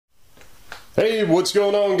Hey, what's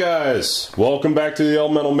going on, guys? Welcome back to the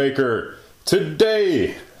ElementalMaker.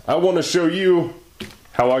 Today, I want to show you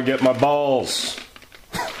how I get my balls.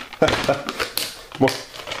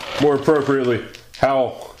 More appropriately,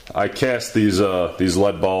 how I cast these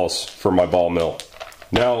lead balls for my ball mill.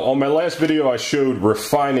 Now, on my last video, I showed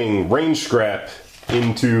refining range scrap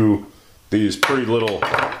into these pretty little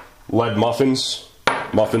lead muffins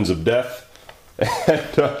of death.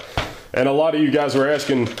 And a lot of you guys were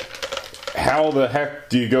asking, how the heck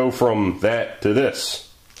do you go from that to this?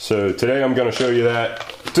 So today I'm going to show you that.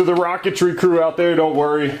 To the rocketry crew out there, don't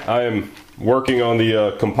worry. I am working on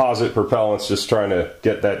the composite propellants, just trying to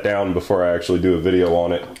get that down before I actually do a video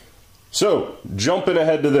on it. So, jumping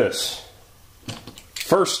ahead to this.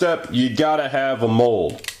 First step, you gotta have a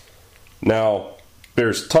mold. Now,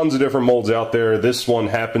 there's tons of different molds out there. This one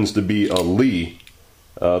happens to be a Lee.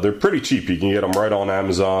 They're pretty cheap. You can get them right on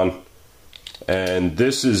Amazon. And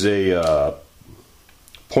this is a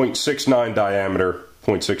 0.69 diameter,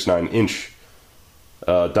 0.69 inch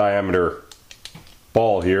diameter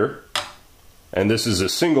ball here. And this is a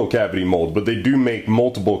single cavity mold, but they do make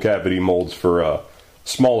multiple cavity molds for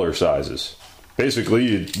smaller sizes. Basically,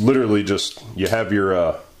 you literally just, you have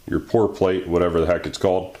your pour plate, whatever the heck it's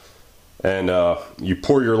called, and you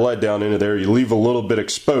pour your lead down into there. You leave a little bit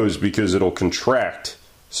exposed because it'll contract,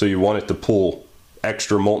 so you want it to pull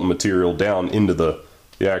extra molten material down into the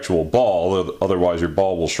actual ball, otherwise your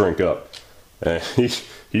ball will shrink up.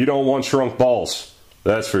 You don't want shrunk balls,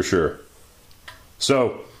 that's for sure.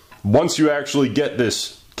 So once you actually get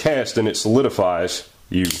this cast and it solidifies,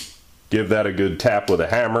 you give that a good tap with a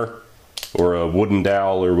hammer or a wooden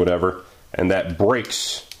dowel or whatever, and that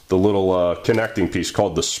breaks the little connecting piece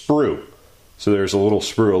called the sprue. So there's a little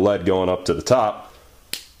sprue of lead going up to the top.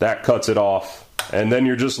 That cuts it off, and then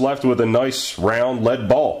you're just left with a nice round lead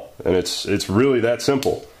ball, and it's really that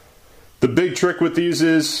simple. The big trick with these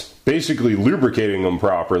is basically lubricating them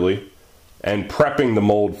properly and prepping the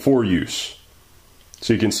mold for use.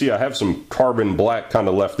 So you can see I have some carbon black kind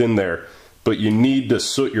of left in there, but you need to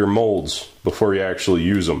soot your molds before you actually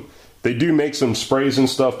use them. They do make some sprays and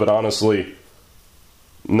stuff, but honestly,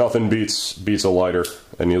 nothing beats a lighter,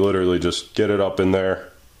 and you literally just get it up in there.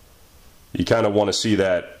 You kind of want to see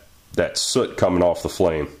that soot coming off the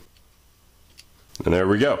flame. And there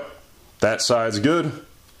we go. That side's good.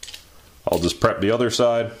 I'll just prep the other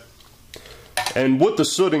side. And what the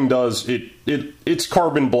sooting does, it's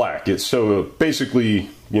carbon black. It's so basically,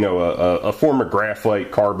 you know, a form of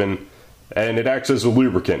graphite carbon, and it acts as a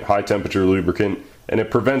lubricant, high temperature lubricant, and it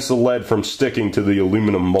prevents the lead from sticking to the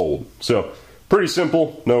aluminum mold. So pretty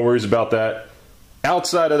simple, no worries about that.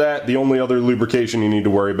 Outside of that, the only other lubrication you need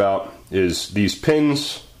to worry about is these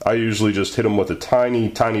pins. I usually just hit them with a tiny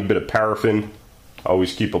bit of paraffin. I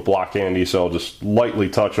always keep a block handy, so I'll just lightly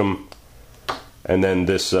touch them. And then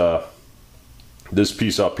this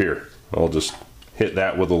piece up here, I'll just hit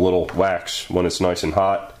that with a little wax when it's nice and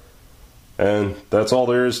hot. And that's all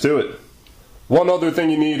there is to it. One other thing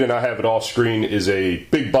you need, and I have it off screen, is a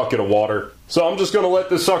big bucket of water. So I'm just going to let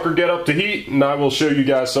this sucker get up to heat, and I will show you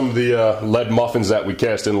guys some of the lead muffins that we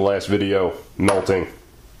cast in the last video melting.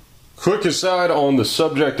 Quick aside on the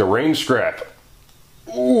subject of range scrap.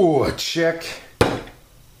 Ooh, check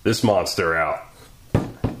this monster out.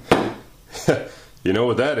 You know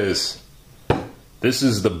what that is? This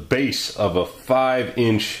is the base of a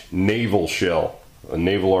 5-inch naval shell, a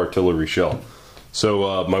naval artillery shell.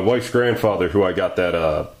 So my wife's grandfather, who I got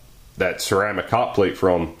that ceramic hot plate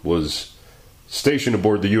from, was stationed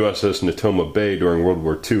aboard the USS Natoma Bay during World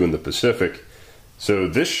War II in the Pacific. So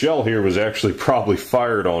this shell here was actually probably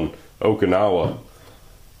fired on Okinawa.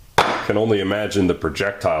 Can only imagine the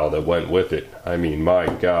projectile that went with it. I mean, my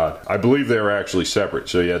God. I believe they were actually separate.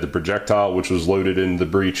 So you had the projectile, which was loaded into the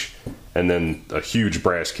breech, and then a huge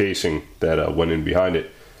brass casing that went in behind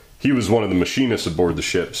it. He was one of the machinists aboard the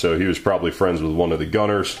ship, so he was probably friends with one of the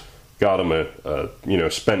gunners. Got him a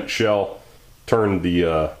spent shell, turned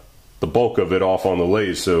the bulk of it off on the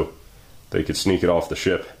lathe so they could sneak it off the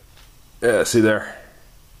ship. Yeah, see there?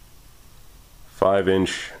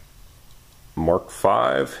 5-inch Mark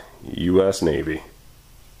V U.S. Navy.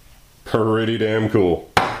 Pretty damn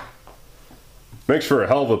cool. Makes for a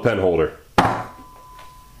hell of a pen holder.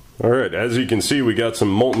 Alright, as you can see, we got some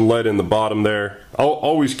molten lead in the bottom there. I'll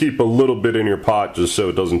always keep a little bit in your pot just so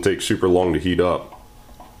it doesn't take super long to heat up.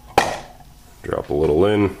 Drop a little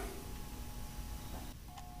in.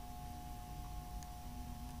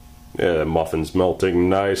 Yeah, that muffin's melting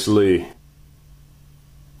nicely.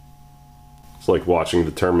 It's like watching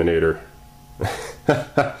the Terminator.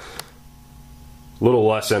 A little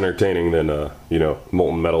less entertaining than,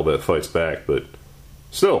 molten metal that fights back, but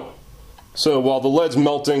still, So while the lead's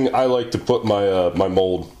melting, I like to put my my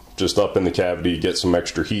mold just up in the cavity, get some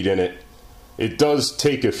extra heat in it. It does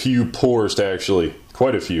take a few pours to actually,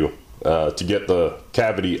 quite a few, to get the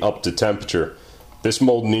cavity up to temperature. This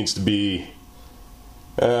mold needs to be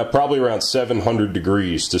probably around 700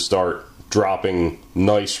 degrees to start dropping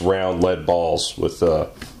nice round lead balls with, you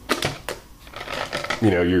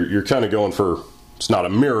know, you're kind of going for, it's not a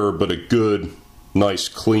mirror, but a good, nice,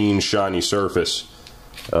 clean, shiny surface.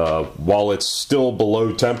 While it's still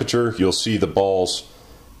below temperature, you'll see the balls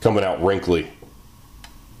coming out wrinkly.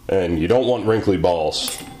 And you don't want wrinkly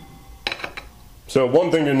balls. So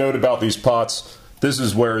one thing to note about these pots, this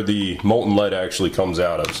is where the molten lead actually comes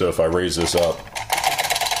out of. So if I raise this up,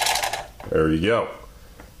 there you go.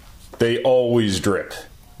 They always drip.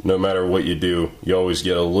 No matter what you do, you always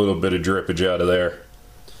get a little bit of drippage out of there.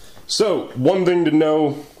 So one thing to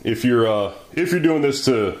know, if you're doing this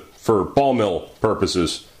for ball mill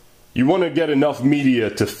purposes, you want to get enough media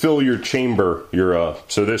to fill your chamber,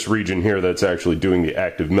 so this region here that's actually doing the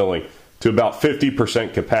active milling, to about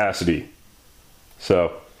 50% capacity.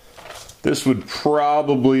 So this would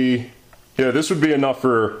probably, yeah, this would be enough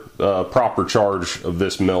for proper charge of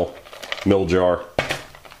this mill jar.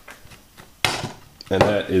 And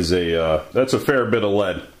that is that's a fair bit of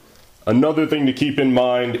lead. Another thing to keep in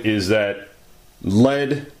mind is that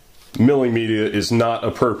lead milling media is not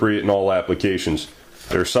appropriate in all applications.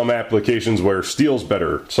 There are some applications where steel's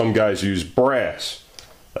better. Some guys use brass.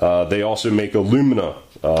 They also make alumina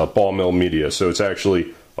ball mill media, so it's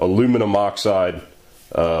actually aluminum oxide,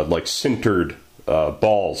 like sintered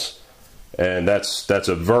balls, and that's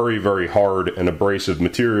a very, very hard and abrasive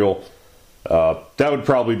material. That would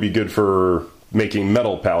probably be good for making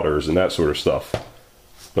metal powders and that sort of stuff.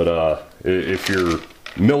 But if you're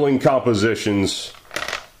milling compositions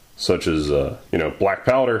such as you know, black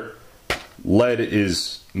powder, lead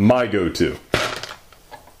is my go-to.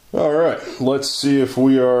 All right, let's see if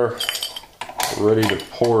we are ready to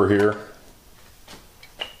pour here.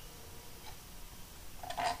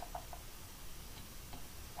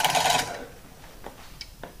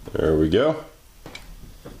 There we go.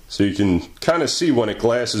 So you can kind of see when it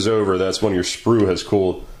glasses over, that's when your sprue has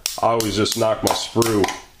cooled. I always just knock my sprue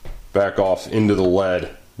back off into the lead,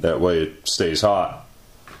 that way it stays hot.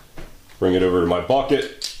 Bring it over to my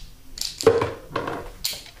bucket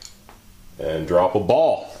and drop a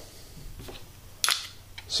ball.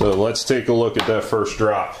 So let's take a look at that first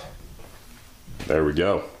drop. There we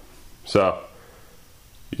go. So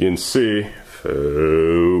you can see,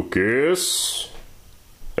 focus.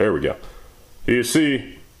 There we go. You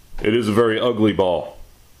see, it is a very ugly ball.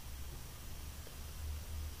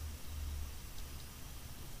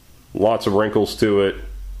 Lots of wrinkles to it.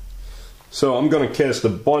 So I'm going to cast a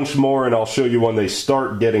bunch more and I'll show you when they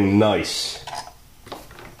start getting nice.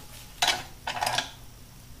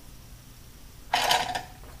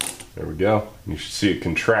 There we go. You should see it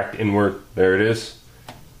contract inward. There it is.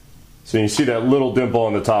 So you see that little dimple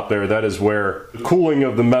on the top there, that is where the cooling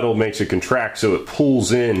of the metal makes it contract, so it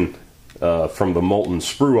pulls in from the molten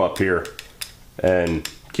sprue up here and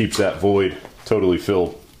keeps that void totally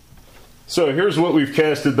filled. So here's what we've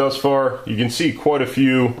casted thus far. You can see quite a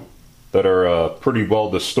few that are pretty well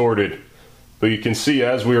distorted, but you can see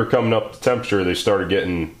as we were coming up to temperature, they started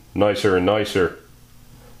getting nicer and nicer.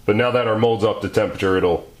 But now that our mold's up to temperature,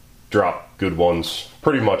 it'll drop good ones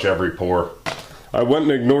pretty much every pour. I went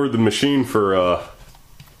and ignored the machine for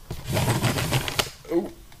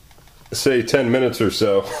say 10 minutes or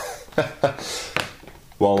so.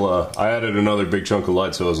 Well, I added another big chunk of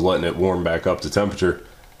lead, so I was letting it warm back up to temperature,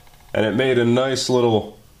 and it made a nice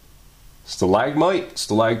little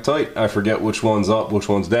stalagmite, I forget which one's up, which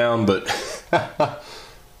one's down, but a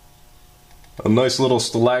nice little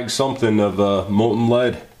stalag something of molten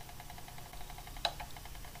lead.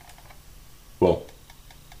 Well,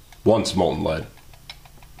 once molten lead.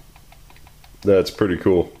 That's pretty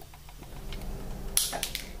cool.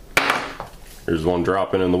 Here's one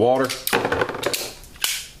dropping in the water.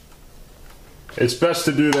 It's best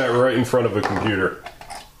to do that right in front of a computer.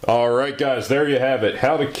 Alright guys, there you have it.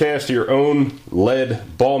 How to cast your own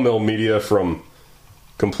lead ball mill media from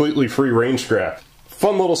completely free range scrap.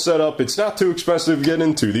 Fun little setup. It's not too expensive to get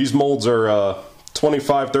into. These molds are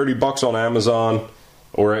 25, 30 bucks on Amazon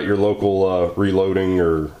or at your local reloading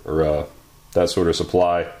or that sort of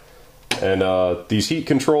supply. And these heat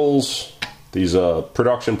controls, these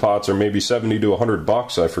production pots are maybe 70 to 100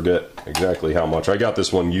 bucks. I forget exactly how much. I got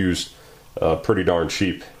this one used pretty darn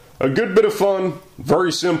cheap. A good bit of fun,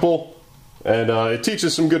 very simple, and it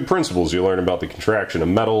teaches some good principles. You learn about the contraction of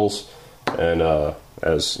metals and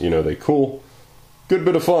as you know, they cool. Good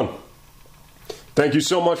bit of fun. Thank you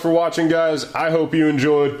so much for watching, guys. I hope you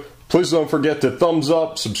enjoyed. Please don't forget to thumbs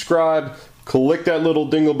up, subscribe, click that little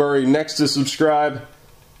dingleberry next to subscribe,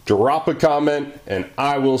 drop a comment, and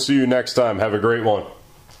I will see you next time. Have a great one.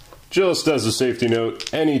 Just as a safety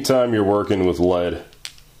note, anytime you're working with lead,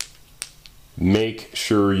 make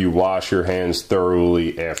sure you wash your hands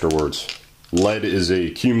thoroughly afterwards. Lead is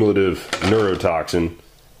a cumulative neurotoxin,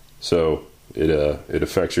 so it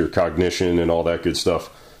affects your cognition and all that good stuff.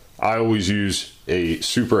 I always use a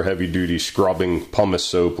super heavy-duty scrubbing pumice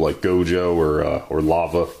soap like Gojo or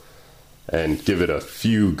Lava, and give it a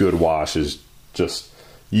few good washes. Just,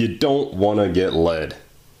 you don't want to get lead.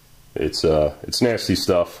 It's nasty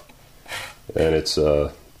stuff, and it's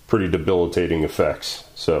pretty debilitating effects.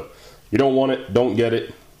 So you don't want it, don't get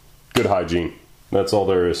it. Good hygiene. That's all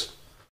there is.